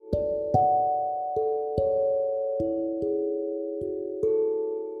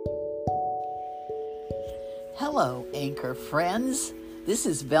Hello, anchor friends. This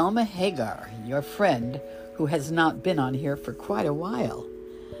is Velma Hagar, your friend who has not been on here for quite a while.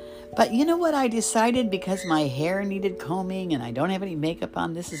 But you know what? I decided because my hair needed combing and I don't have any makeup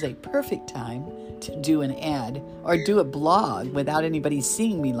on, this is a perfect time to do an ad or do a blog without anybody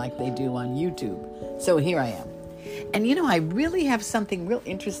seeing me like they do on YouTube. So here I am. And I really have something real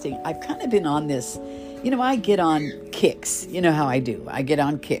interesting. I've kind of been on this, I get on kicks. You know how I do. I get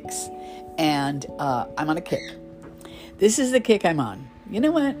on kicks. And I'm on a kick. This is the kick I'm on. You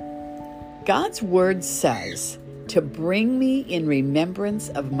know what? God's word says to bring me in remembrance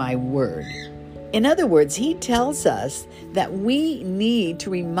of my word. In other words, he tells us that we need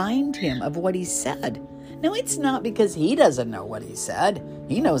to remind him of what he said. Now, it's not because he doesn't know what he said.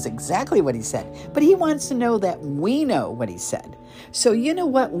 He knows exactly what he said. But he wants to know that we know what he said. So you know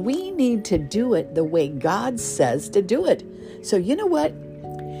what? We need to do it the way God says to do it. So you know what?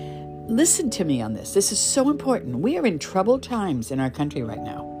 Listen to me on this. This is so important. We are in troubled times in our country right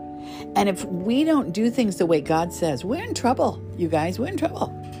now. And if we don't do things the way God says, we're in trouble, you guys. We're in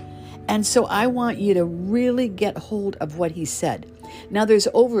trouble. And so I want you to really get hold of what he said. Now, there's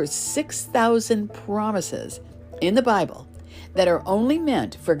over 6,000 promises in the Bible that are only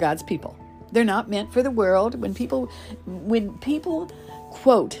meant for God's people. They're not meant for the world. When people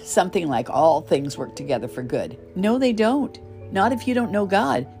quote something like, all things work together for good. No, they don't. Not if you don't know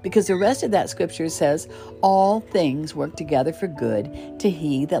God, because the rest of that scripture says, all things work together for good to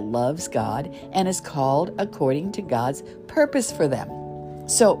he that loves God and is called according to God's purpose for them.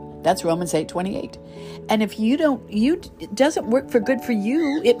 So that's Romans 8:28. And if it doesn't work for good for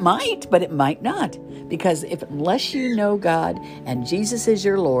you, it might, but it might not. Because unless you know God and Jesus is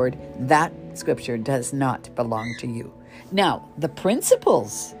your Lord, that scripture does not belong to you. Now, the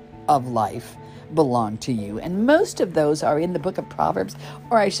principles of life belong to you. And most of those are in the book of Proverbs,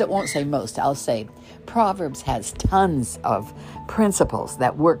 or I won't say most, I'll say Proverbs has tons of principles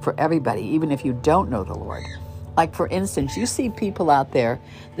that work for everybody, even if you don't know the Lord. Like, for instance, you see people out there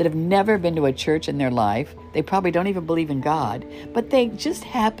that have never been to a church in their life. They probably don't even believe in God, but they just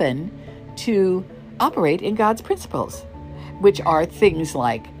happen to operate in God's principles, which are things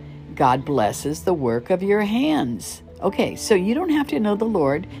like God blesses the work of your hands. Okay, so you don't have to know the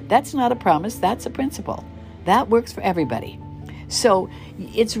Lord. That's not a promise. That's a principle. That works for everybody. So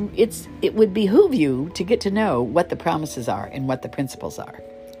it would behoove you to get to know what the promises are and what the principles are.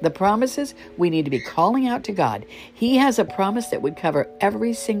 The promises, we need to be calling out to God. He has a promise that would cover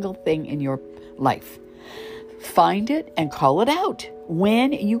every single thing in your life. Find it and call it out.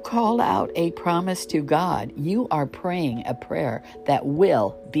 When you call out a promise to God, you are praying a prayer that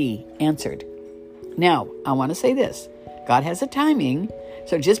will be answered. Now, I want to say this. God has a timing.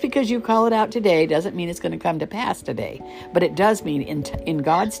 So just because you call it out today doesn't mean it's going to come to pass today. But it does mean in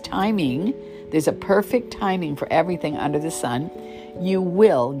God's timing, there's a perfect timing for everything under the sun. You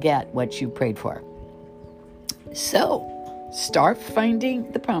will get what you prayed for. So start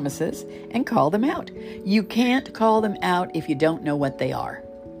finding the promises and call them out. You can't call them out if you don't know what they are.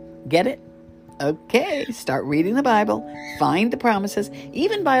 Get it? Okay, start reading the Bible, find the promises,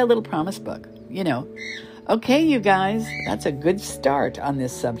 even buy a little promise book, Okay, you guys, that's a good start on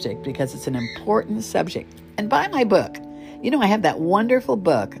this subject because it's an important subject. And buy my book. I have that wonderful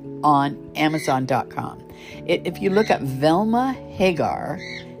book on Amazon.com. If you look up Velma Hagar,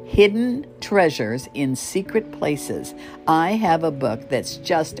 Hidden Treasures in Secret Places, I have a book that's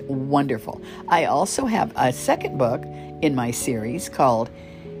just wonderful. I also have a second book in my series called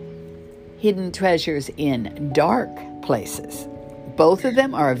Hidden Treasures in Dark Places. Both of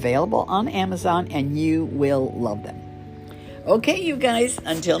them are available on Amazon, and you will love them. Okay, you guys,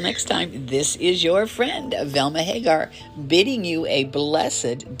 until next time, this is your friend, Velma Hagar, bidding you a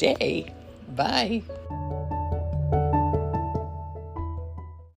blessed day. Bye.